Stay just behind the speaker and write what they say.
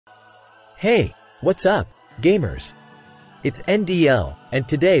Hey, what's up, gamers? It's NDL, and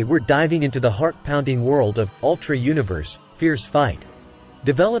today we're diving into the heart-pounding world of Ultra Universe, Fierce Fight.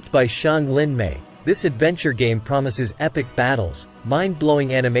 Developed by Shang Lin Mei, this adventure game promises epic battles,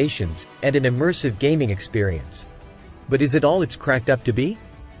 mind-blowing animations, and an immersive gaming experience. But is it all it's cracked up to be?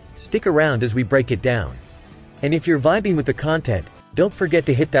 Stick around as we break it down. And if you're vibing with the content, don't forget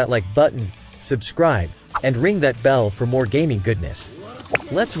to hit that like button, subscribe, and ring that bell for more gaming goodness.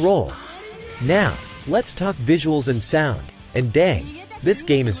 Let's roll! Now, let's talk visuals and sound, and dang, this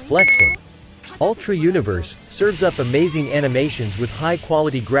game is flexing. Ultra Universe serves up amazing animations with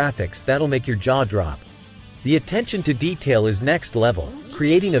high-quality graphics that'll make your jaw drop. The attention to detail is next level,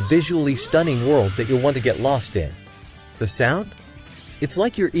 creating a visually stunning world that you'll want to get lost in. The sound? It's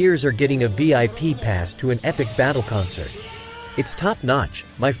like your ears are getting a VIP pass to an epic battle concert. It's top-notch,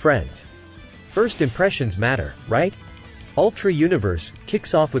 my friends. First impressions matter, right? Ultra Universe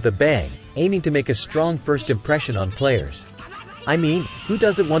kicks off with a bang, aiming to make a strong first impression on players. I mean, who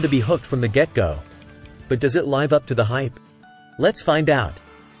doesn't want to be hooked from the get-go? But does it live up to the hype? Let's find out.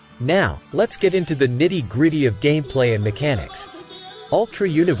 Now, let's get into the nitty-gritty of gameplay and mechanics. Ultra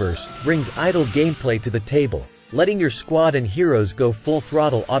Universe brings idle gameplay to the table, letting your squad and heroes go full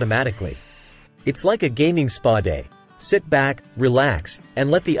throttle automatically. It's like a gaming spa day. Sit back, relax,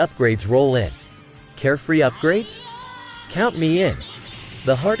 and let the upgrades roll in. Carefree upgrades? Count me in.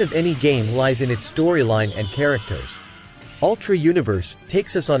 The heart of any game lies in its storyline and characters. Ultra Universe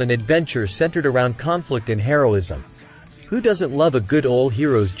takes us on an adventure centered around conflict and heroism. Who doesn't love a good old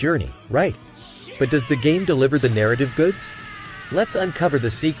hero's journey, right? But does the game deliver the narrative goods? Let's uncover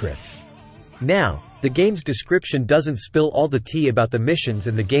the secrets. Now, the game's description doesn't spill all the tea about the missions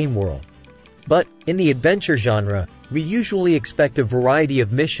in the game world. But, in the adventure genre, we usually expect a variety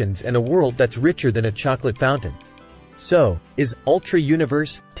of missions and a world that's richer than a chocolate fountain. So, is Ultra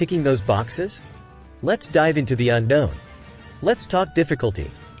Universe ticking those boxes? Let's dive into the unknown. Let's talk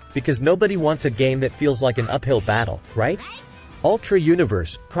difficulty. Because nobody wants a game that feels like an uphill battle, right? Ultra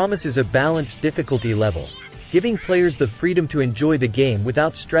Universe promises a balanced difficulty level, giving players the freedom to enjoy the game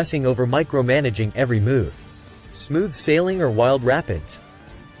without stressing over micromanaging every move. Smooth sailing or wild rapids?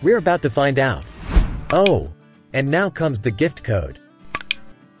 We're about to find out. Oh! And now comes the gift code.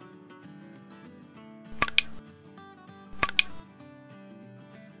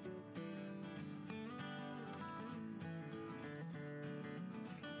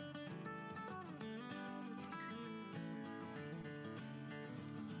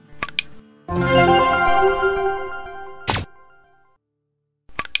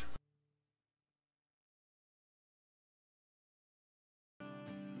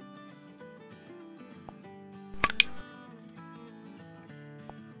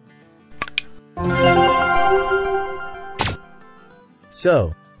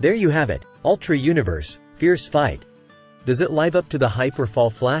 So, there you have it, Ultra Universe, Fierce Fight. Does it live up to the hype or fall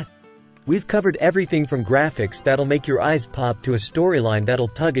flat? We've covered everything from graphics that'll make your eyes pop to a storyline that'll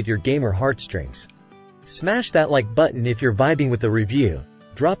tug at your gamer heartstrings. Smash that like button if you're vibing with the review,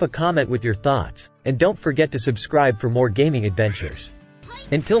 drop a comment with your thoughts, and don't forget to subscribe for more gaming adventures.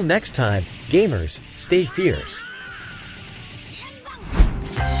 Until next time, gamers, stay fierce.